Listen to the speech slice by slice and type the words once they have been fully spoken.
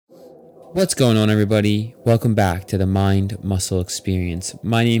What's going on, everybody? Welcome back to the Mind Muscle Experience.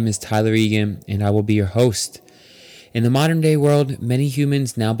 My name is Tyler Egan, and I will be your host. In the modern day world, many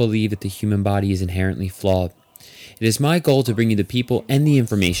humans now believe that the human body is inherently flawed. It is my goal to bring you the people and the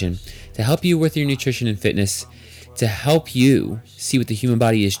information to help you with your nutrition and fitness, to help you see what the human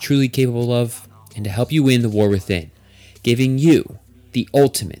body is truly capable of, and to help you win the war within, giving you the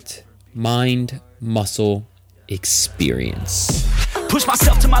ultimate mind muscle experience. Push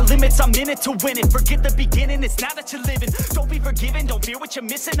myself to my limits, I'm in it to win it. Forget the beginning, it's now that you're living. Don't be forgiven, don't fear what you're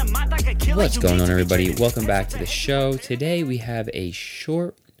missing. A mind like a killer. What's going on, everybody? Welcome back to the show. Today we have a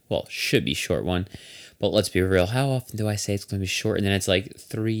short, should be short one, but let's be real. How often do I say it's going to be short and then it's like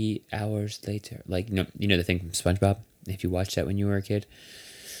 3 hours later? Like, you know the thing from SpongeBob? If you watched that when you were a kid.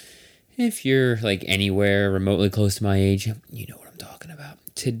 If you're like anywhere remotely close to my age, you know what I'm talking about.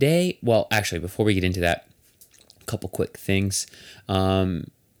 Today, before we get into that, couple quick things.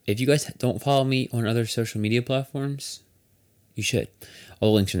 If you guys don't follow me on other social media platforms, you should.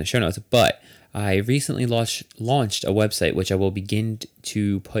 All the links are in the show notes. But I recently launched a website, which I will begin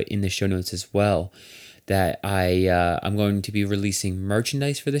to put in the show notes as well, that I'm going to be releasing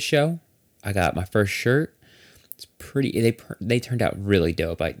merchandise for the show. I got my first shirt. It's pretty. They turned out really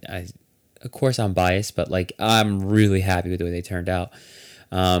dope. I of course I'm biased, but like I'm really happy with the way they turned out.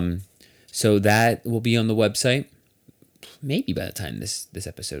 So that will be on the website, maybe by the time this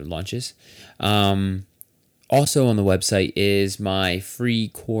episode launches. Also on the website is my free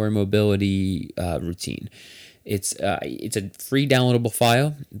core mobility routine. It's a free downloadable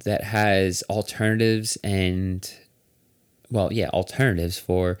file that has alternatives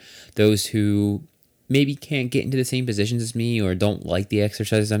for those who maybe can't get into the same positions as me or don't like the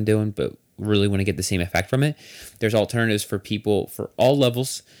exercises I'm doing, but really want to get the same effect from it. There's alternatives for people for all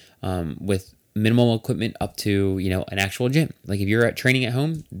levels, with minimal equipment up to, an actual gym. Like if you're training at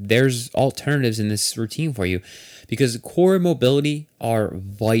home, there's alternatives in this routine for you, because core and mobility are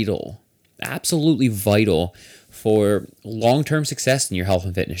vital, absolutely vital for long-term success in your health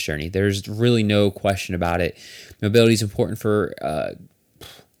and fitness journey. There's really no question about it. Mobility is important for a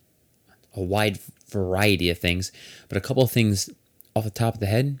wide variety of things, but a couple of things off the top of the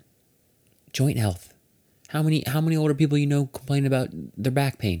head: joint health. How many older people complain about their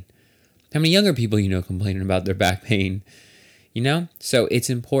back pain? How many younger people complaining about their back pain? So it's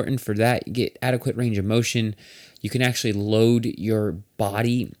important for that. You get adequate range of motion. You can actually load your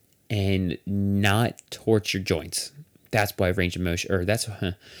body and not torch your joints. That's why range of motion, or that's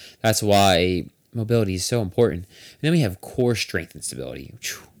why mobility is so important. And then we have core strength and stability.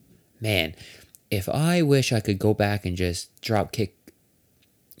 Whew. Man, if I wish I could go back and just drop kick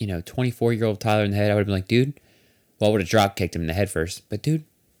 24-year-old Tyler in the head, I would have been like, dude, well, I would have drop kicked him in the head first. But dude,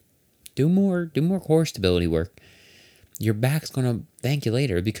 do more core stability work. Your back's going to thank you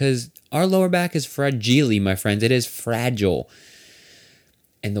later, because our lower back is fragile, my friends. It is fragile.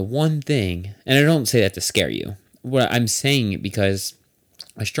 And the one thing, and I don't say that to scare you, what I'm saying it because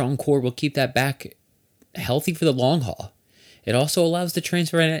a strong core will keep that back healthy for the long haul. It also allows the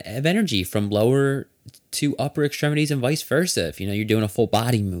transfer of energy from lower to upper extremities and vice versa. If you're doing a full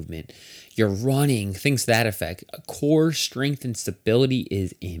body movement, you're running, things to that effect. Core strength and stability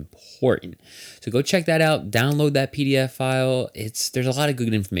is important. So go check that out. Download that PDF file. There's a lot of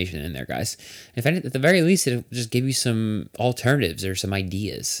good information in there, guys. At the very least, it'll just give you some alternatives or some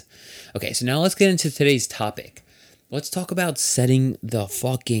ideas. Okay, so now let's get into today's topic. Let's talk about setting the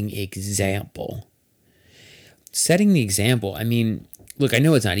fucking example. Setting the example. I mean, look, I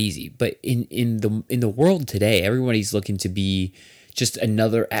know it's not easy, but in the world today, everybody's looking to be just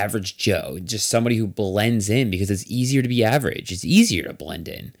another average Joe, just somebody who blends in, because it's easier to be average. It's easier to blend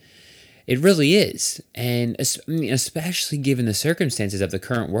in. It really is. And especially given the circumstances of the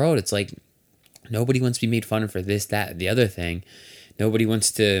current world, it's like nobody wants to be made fun of for this, that, the other thing. Nobody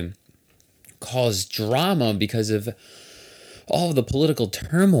wants to cause drama because of all the political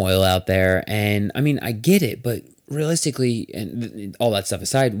turmoil out there. And I mean, I get it, but realistically, and all that stuff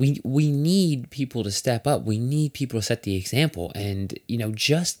aside, we need people to step up. We need people to set the example. And,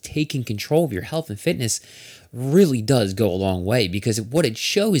 just taking control of your health and fitness really does go a long way, because what it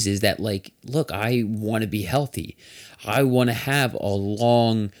shows is that, like, look, I want to be healthy. I want to have a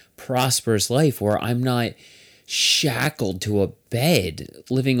long, prosperous life where I'm not shackled to a bed,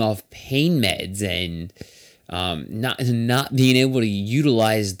 living off pain meds and not being able to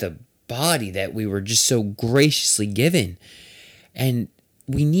utilize the body that we were just so graciously given. And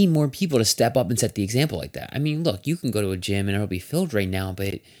we need more people to step up and set the example like that. I mean, look, you can go to a gym and it'll be filled right now,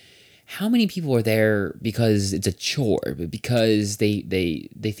 but how many people are there because it's a chore, but because they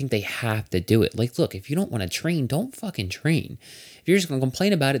think they have to do it? Like, look, if you don't want to train, don't fucking train. If you're just going to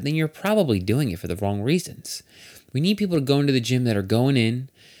complain about it, then you're probably doing it for the wrong reasons. We need people to go into the gym that are going in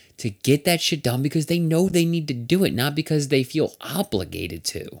to get that shit done because they know they need to do it, not because they feel obligated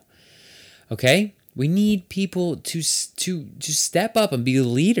to. Okay? We need people to step up and be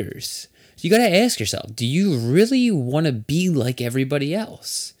leaders. So you got to ask yourself, do you really want to be like everybody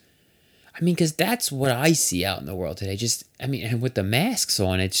else? I mean, because that's what I see out in the world today. And with the masks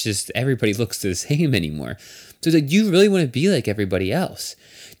on, it's just everybody looks the same anymore. So it's like, do you really want to be like everybody else?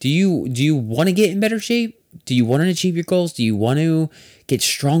 Do you want to get in better shape? Do you want to achieve your goals? Do you want to get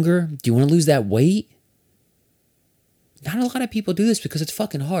stronger? Do you want to lose that weight? Not a lot of people do this because it's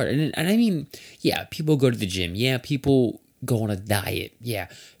fucking hard. And I mean, yeah, people go to the gym. Yeah, people go on a diet. Yeah,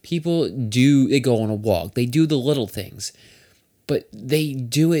 they go on a walk. They do the little things. But they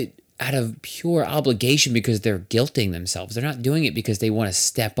do it out of pure obligation because they're guilting themselves. They're not doing it because they want to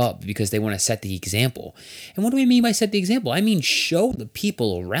step up, because they want to set the example. And what do I mean by set the example? I mean show the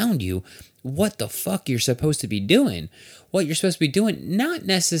people around you what the fuck you're supposed to be doing. What you're supposed to be doing, not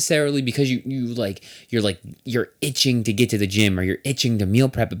necessarily because you're itching to get to the gym or you're itching to meal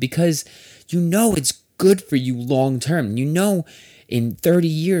prep, but because you know it's good for you long term. You know in 30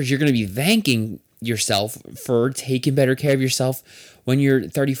 years you're going to be thanking yourself for taking better care of yourself when you're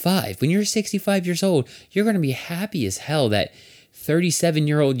 35. When you're 65 years old, you're going to be happy as hell that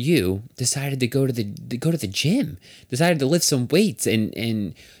 37-year-old you decided to go to the gym, decided to lift some weights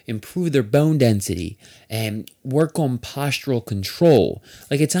and improve their bone density and work on postural control.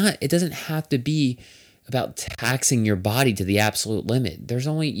 Like, it doesn't have to be about taxing your body to the absolute limit. There's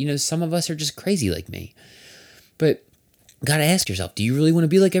only, some of us are just crazy like me. But gotta ask yourself, do you really want to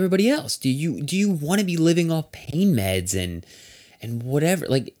be like everybody else? Do you want to be living off pain meds and whatever,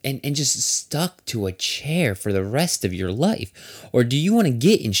 and just stuck to a chair for the rest of your life? Or do you want to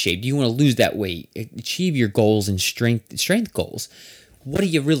get in shape? Do you want to lose that weight, achieve your goals and strength goals? What do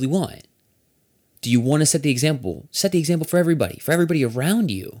you really want? Do you want to set the example? Set the example for everybody around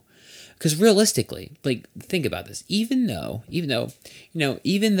you. Because realistically, think about this. Even though it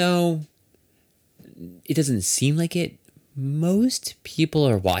doesn't seem like it, most people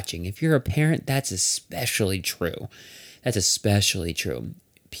are watching. If you're a parent, that's especially true.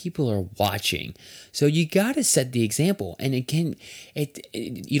 People are watching. So you got to set the example. And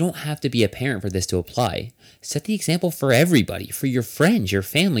you don't have to be a parent for this to apply. Set the example for everybody, for your friends, your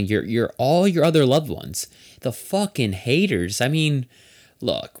family, your all your other loved ones. The fucking haters. I mean,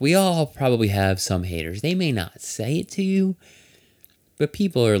 look, we all probably have some haters. They may not say it to you, but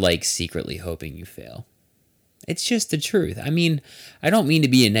people are secretly hoping you fail. It's just the truth. I mean, I don't mean to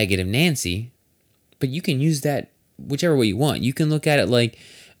be a negative Nancy, but you can use that whichever way you want. You can look at it like,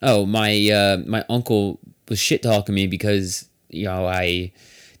 oh, my uncle was shit talking me because I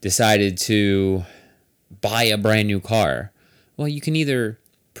decided to buy a brand new car. Well, you can either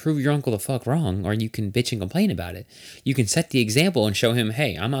prove your uncle the fuck wrong, or you can bitch and complain about it. You can set the example and show him,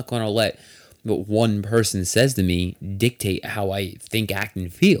 hey, I'm not going to let what one person says to me dictate how I think, act,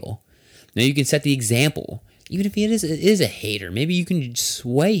 and feel. Now you can set the example. Even if he is a hater, maybe you can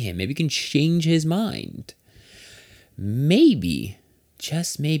sway him. Maybe you can change his mind. Maybe,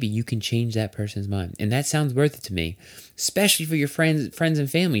 just maybe, you can change that person's mind. And that sounds worth it to me, especially for your friends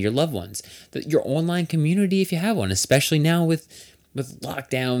and family, your loved ones, your online community if you have one, especially now with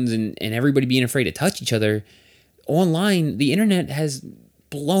lockdowns and everybody being afraid to touch each other. Online, the internet has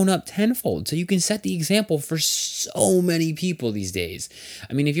blown up tenfold. So you can set the example for so many people these days.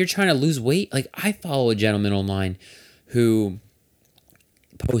 I mean, if you're trying to lose weight, I follow a gentleman online who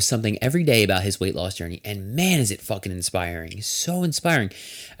posts something every day about his weight loss journey, and man, is it fucking inspiring. So inspiring.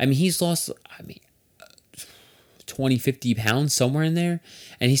 I mean, he's lost 20, 50 pounds, somewhere in there,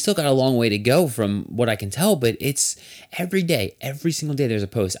 and he's still got a long way to go from what I can tell, but it's every day, every single day there's a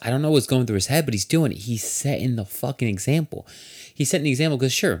post. I don't know what's going through his head, but he's doing it. He's setting the fucking example. He's setting the example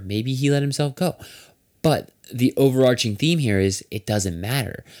because sure, maybe he let himself go, but the overarching theme here is it doesn't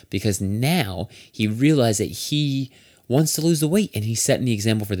matter, because now he realized that he wants to lose the weight, and he's setting the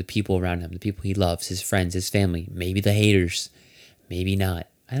example for the people around him, the people he loves, his friends, his family, maybe the haters, maybe not.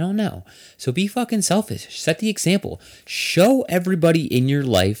 I don't know. So be fucking selfish. Set the example. Show everybody in your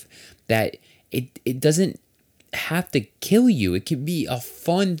life that it doesn't have to kill you. It can be a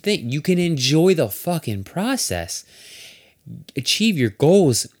fun thing. You can enjoy the fucking process. Achieve your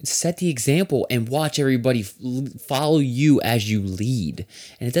goals. Set the example and watch everybody follow you as you lead.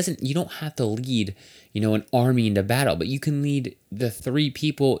 And you don't have to lead, an army into battle, but you can lead the 3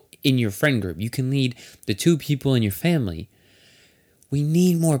 people in your friend group. You can lead the 2 people in your family. We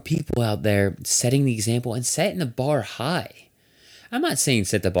need more people out there setting the example and setting the bar high. I'm not saying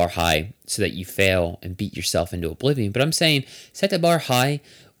set the bar high so that you fail and beat yourself into oblivion, but I'm saying set the bar high,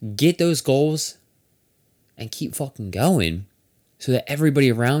 get those goals, and keep fucking going so that everybody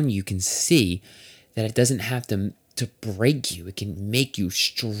around you can see that it doesn't have to break you. It can make you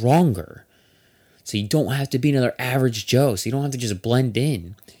stronger. So you don't have to be another average Joe. So you don't have to just blend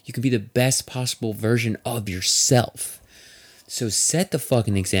in. You can be the best possible version of yourself. So set the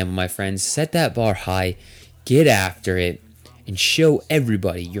fucking example, my friends. Set that bar high. Get after it. And show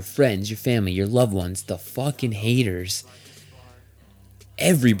everybody, your friends, your family, your loved ones, the fucking haters,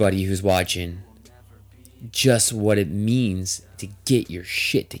 everybody who's watching, just what it means to get your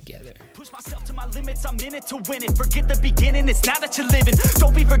shit together. Push myself to my limits, I'm in it to win it. Forget the beginning, it's now that you're living.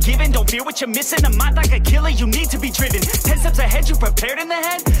 Don't be forgiven, don't fear what you're missing. A mind like a killer, you need to be driven. 10 steps ahead, you prepared in the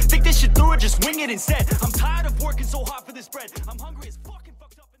head. Think this shit through or just wing it instead. I'm tired of working so hard for this bread. I'm hungry as fuck.